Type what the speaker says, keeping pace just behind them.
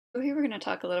So here we're going to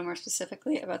talk a little more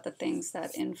specifically about the things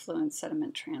that influence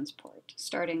sediment transport,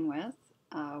 starting with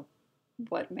uh,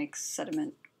 what makes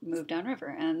sediment move downriver.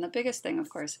 And the biggest thing, of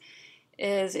course,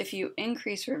 is if you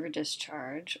increase river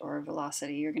discharge or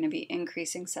velocity, you're going to be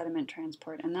increasing sediment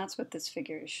transport. And that's what this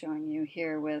figure is showing you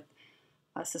here with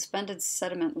a suspended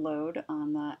sediment load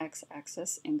on the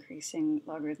x-axis increasing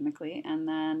logarithmically, and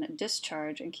then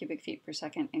discharge in cubic feet per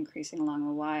second increasing along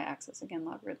the y-axis, again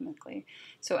logarithmically.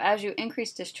 So as you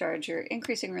increase discharge, you're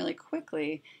increasing really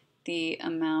quickly the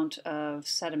amount of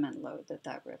sediment load that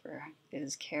that river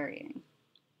is carrying.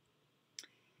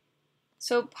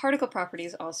 So particle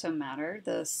properties also matter,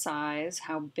 the size,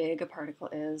 how big a particle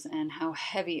is, and how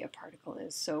heavy a particle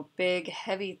is. So big,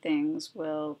 heavy things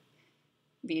will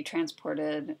be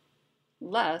transported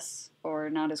less or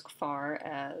not as far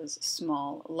as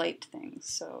small, light things.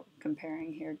 So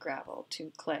comparing here gravel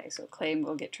to clay. So clay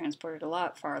will get transported a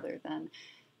lot farther than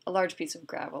a large piece of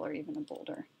gravel or even a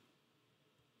boulder.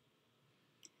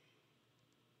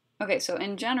 Okay, so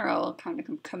in general, kind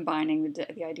of combining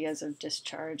the ideas of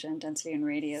discharge and density and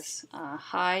radius,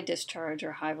 high discharge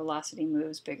or high velocity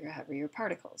moves bigger, heavier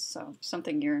particles. So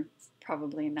something you're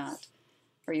probably not,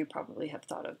 or you probably have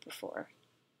thought of before.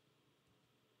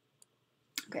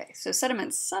 Okay, so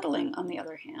sediment settling, on the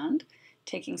other hand,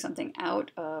 taking something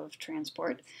out of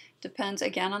transport, depends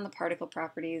again on the particle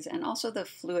properties and also the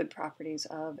fluid properties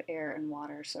of air and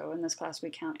water. So in this class we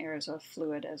count air as a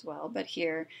fluid as well, but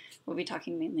here we'll be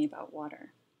talking mainly about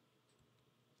water.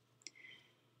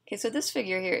 Okay, so this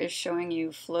figure here is showing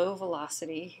you flow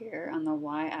velocity here on the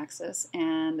y-axis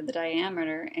and the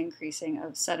diameter increasing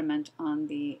of sediment on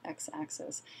the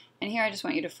x-axis. And here I just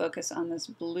want you to focus on this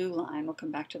blue line. We'll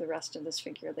come back to the rest of this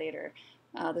figure later.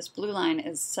 This blue line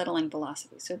is settling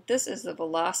velocity. So this is the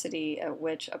velocity at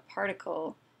which a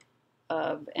particle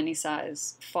of any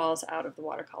size falls out of the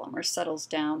water column or settles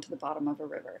down to the bottom of a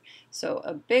river. So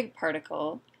a big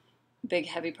particle, big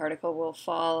heavy particle, will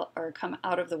fall or come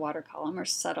out of the water column or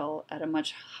settle at a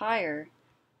much higher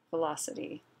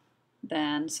velocity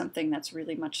than something that's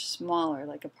really much smaller,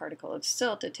 like a particle of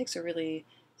silt. It takes a really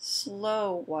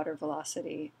slow water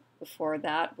velocity before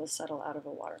that will settle out of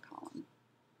a water column.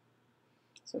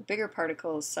 So bigger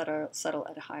particles settle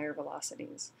at higher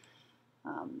velocities.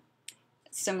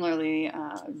 Similarly,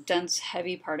 dense,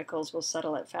 heavy particles will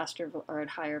settle at faster or at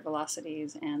higher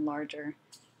velocities, and larger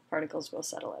particles will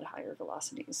settle at higher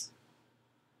velocities.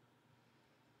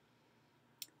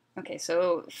 Okay,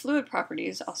 so fluid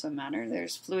properties also matter.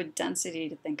 There's fluid density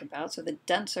to think about. So the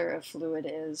denser a fluid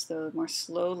is, the more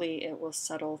slowly it will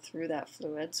settle through that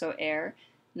fluid. So air,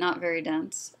 not very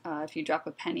dense. If you drop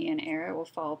a penny in air, it will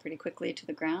fall pretty quickly to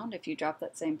the ground. If you drop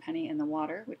that same penny in the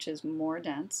water, which is more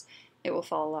dense, it will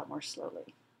fall a lot more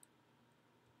slowly.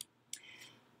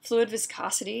 Fluid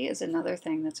viscosity is another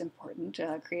thing that's important.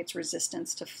 Creates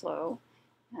resistance to flow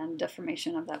and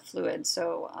deformation of that fluid.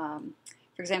 So,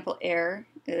 for example, air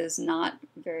is not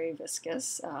very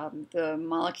viscous. The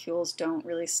molecules don't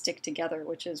really stick together,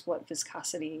 which is what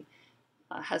viscosity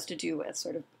has to do with,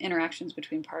 sort of interactions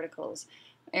between particles.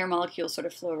 Air molecules sort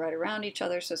of flow right around each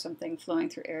other, so something flowing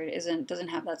through air doesn't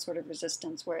have that sort of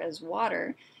resistance, whereas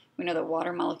water, we know that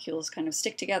water molecules kind of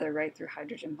stick together right through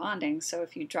hydrogen bonding. So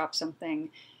if you drop something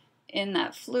in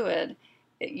that fluid,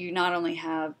 you not only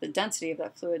have the density of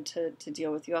that fluid to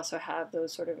deal with, you also have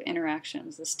those sort of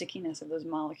interactions, the stickiness of those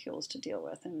molecules to deal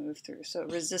with and move through. So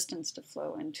resistance to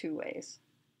flow in two ways.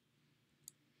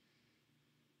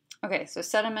 Okay, so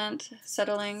sediment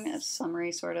settling, a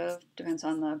summary sort of, depends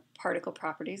on the particle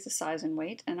properties, the size and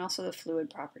weight, and also the fluid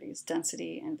properties,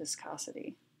 density and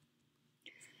viscosity.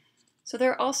 So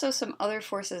there are also some other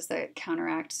forces that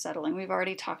counteract settling. We've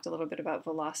already talked a little bit about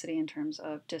velocity in terms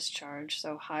of discharge.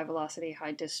 So high velocity,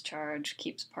 high discharge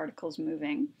keeps particles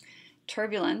moving.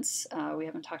 Turbulence, we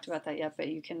haven't talked about that yet, but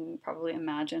you can probably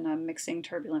imagine a mixing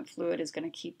turbulent fluid is going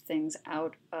to keep things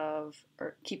out of,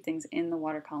 or keep things in the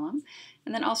water column.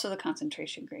 And then also the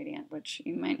concentration gradient, which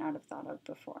you might not have thought of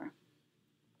before.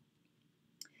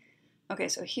 Okay,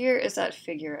 so here is that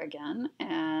figure again,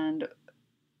 and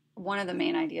one of the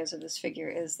main ideas of this figure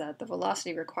is that the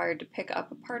velocity required to pick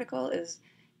up a particle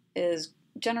is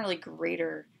generally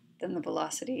greater than the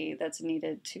velocity that's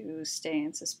needed to stay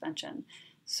in suspension.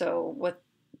 So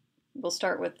we'll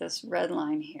start with this red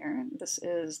line here. This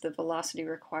is the velocity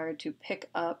required to pick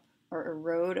up or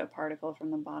erode a particle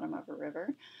from the bottom of a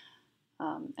river.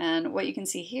 And what you can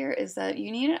see here is that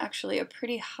you need actually a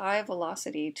pretty high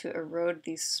velocity to erode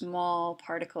these small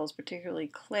particles, particularly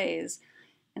clays,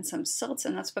 and some silts,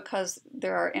 and that's because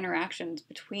there are interactions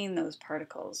between those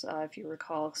particles. If you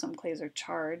recall, some clays are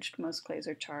charged, most clays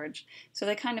are charged, so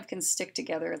they kind of can stick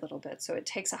together a little bit. So it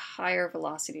takes a higher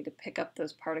velocity to pick up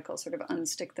those particles, sort of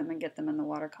unstick them and get them in the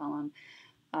water column.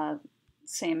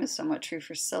 Same is somewhat true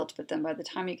for silt, but then by the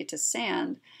time you get to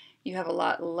sand, you have a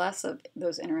lot less of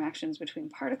those interactions between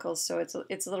particles, so it's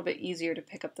a little bit easier to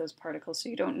pick up those particles, so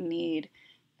you don't need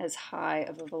as high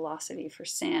of a velocity for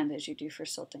sand as you do for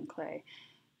silt and clay.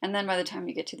 And then by the time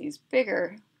you get to these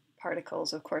bigger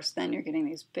particles, of course, then you're getting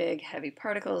these big, heavy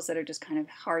particles that are just kind of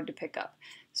hard to pick up.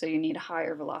 So you need a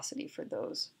higher velocity for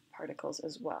those particles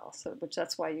as well. So,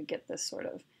 that's why you get this sort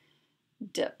of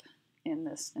dip in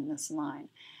this line.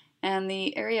 And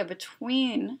the area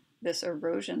between this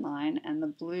erosion line and the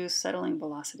blue settling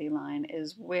velocity line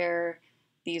is where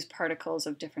these particles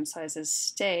of different sizes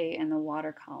stay in the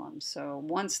water column. So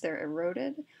once they're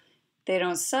eroded, they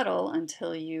don't settle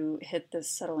until you hit this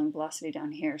settling velocity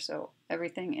down here. So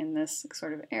everything in this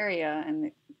sort of area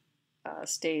and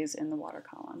stays in the water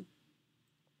column.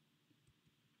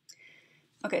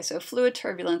 Okay, so fluid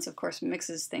turbulence, of course,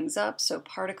 mixes things up. So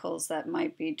particles that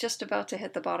might be just about to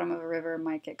hit the bottom of a river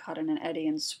might get caught in an eddy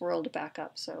and swirled back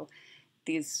up. So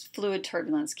these fluid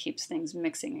turbulence keeps things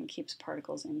mixing and keeps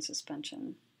particles in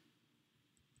suspension.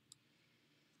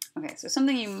 Okay, so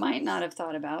something you might not have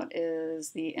thought about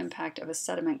is the impact of a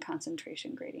sediment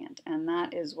concentration gradient, and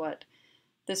that is what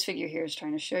this figure here is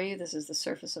trying to show you. This is the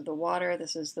surface of the water.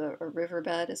 This is a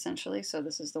riverbed, essentially, so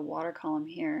this is the water column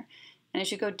here. And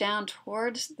as you go down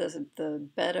towards the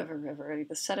bed of a river,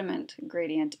 the sediment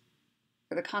gradient,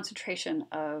 or the concentration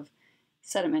of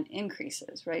sediment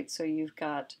increases, right? So you've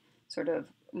got sort of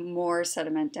more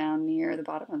sediment down near the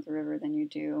bottom of the river than you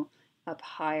do up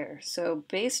higher. So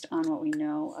based on what we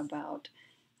know about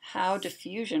how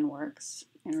diffusion works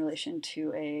in relation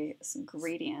to a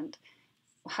gradient,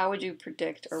 how would you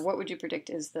predict, or what would you predict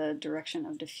is the direction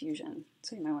of diffusion?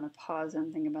 So you might want to pause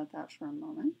and think about that for a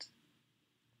moment.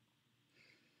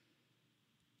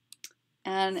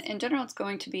 And in general, it's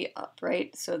going to be up,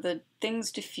 right? So the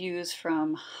things diffuse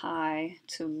from high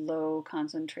to low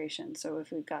concentration. So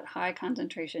if we've got high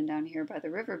concentration down here by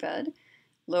the riverbed,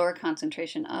 lower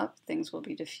concentration up, things will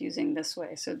be diffusing this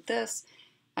way. So this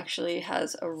actually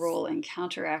has a role in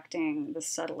counteracting the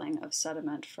settling of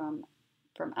sediment from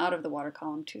out of the water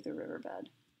column to the riverbed.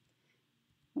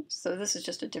 So this is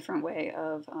just a different way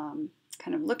of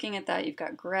kind of looking at that. You've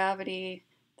got gravity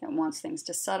that wants things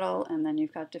to settle, and then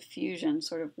you've got diffusion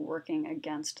sort of working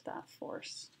against that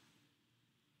force.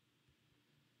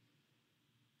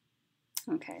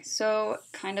 Okay, so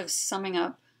kind of summing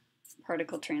up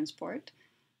particle transport.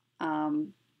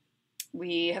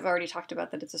 We have already talked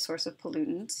about that it's a source of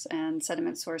pollutants, and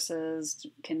sediment sources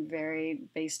can vary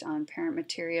based on parent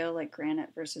material like granite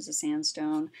versus a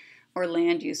sandstone, or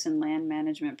land use and land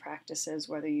management practices,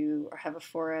 whether you have a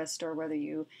forest or whether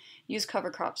you use cover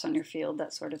crops on your field,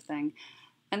 that sort of thing.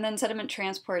 And then sediment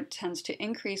transport tends to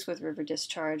increase with river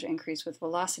discharge, increase with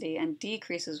velocity, and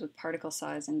decreases with particle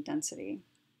size and density.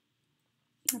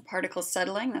 Particle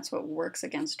settling, that's what works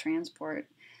against transport.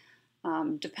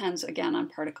 Depends again on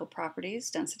particle properties,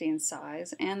 density and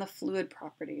size, and the fluid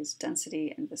properties,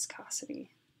 density and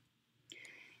viscosity.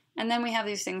 And then we have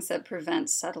these things that prevent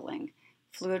settling: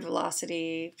 fluid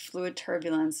velocity, fluid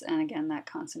turbulence, and again that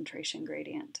concentration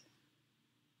gradient.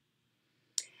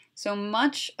 So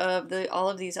much of all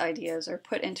of these ideas are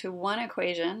put into one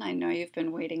equation. I know you've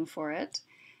been waiting for it,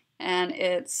 and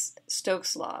it's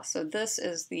Stokes' law. So this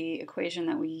is the equation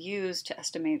that we use to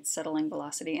estimate settling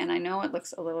velocity. And I know it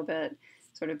looks a little bit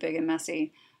sort of big and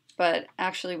messy, but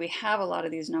actually we have a lot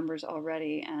of these numbers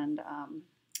already and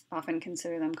often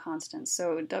consider them constants.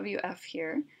 So WF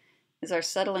here is our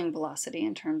settling velocity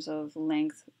in terms of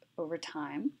length over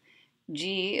time.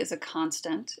 G is a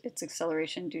constant. It's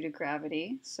acceleration due to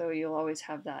gravity, so you'll always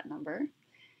have that number.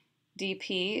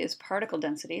 dP is particle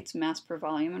density, it's mass per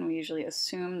volume, and we usually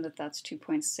assume that that's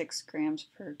 2.6 grams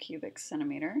per cubic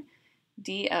centimeter.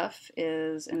 dF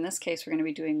is, in this case, we're going to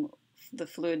be doing the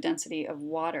fluid density of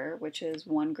water, which is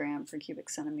 1 gram per cubic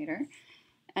centimeter.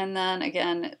 And then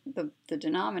again, the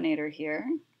denominator here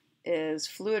is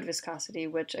fluid viscosity,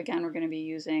 which again we're going to be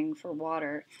using for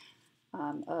water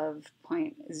of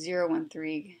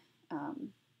 0.013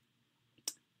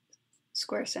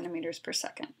 square centimeters per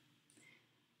second.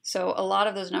 So a lot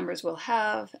of those numbers we'll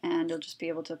have, and you'll just be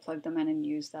able to plug them in and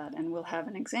use that. And we'll have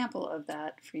an example of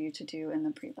that for you to do in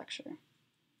the pre-lecture.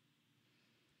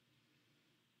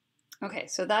 Okay,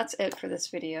 so that's it for this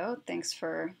video. Thanks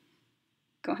for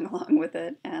going along with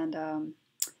it, and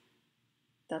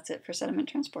that's it for sediment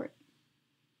transport.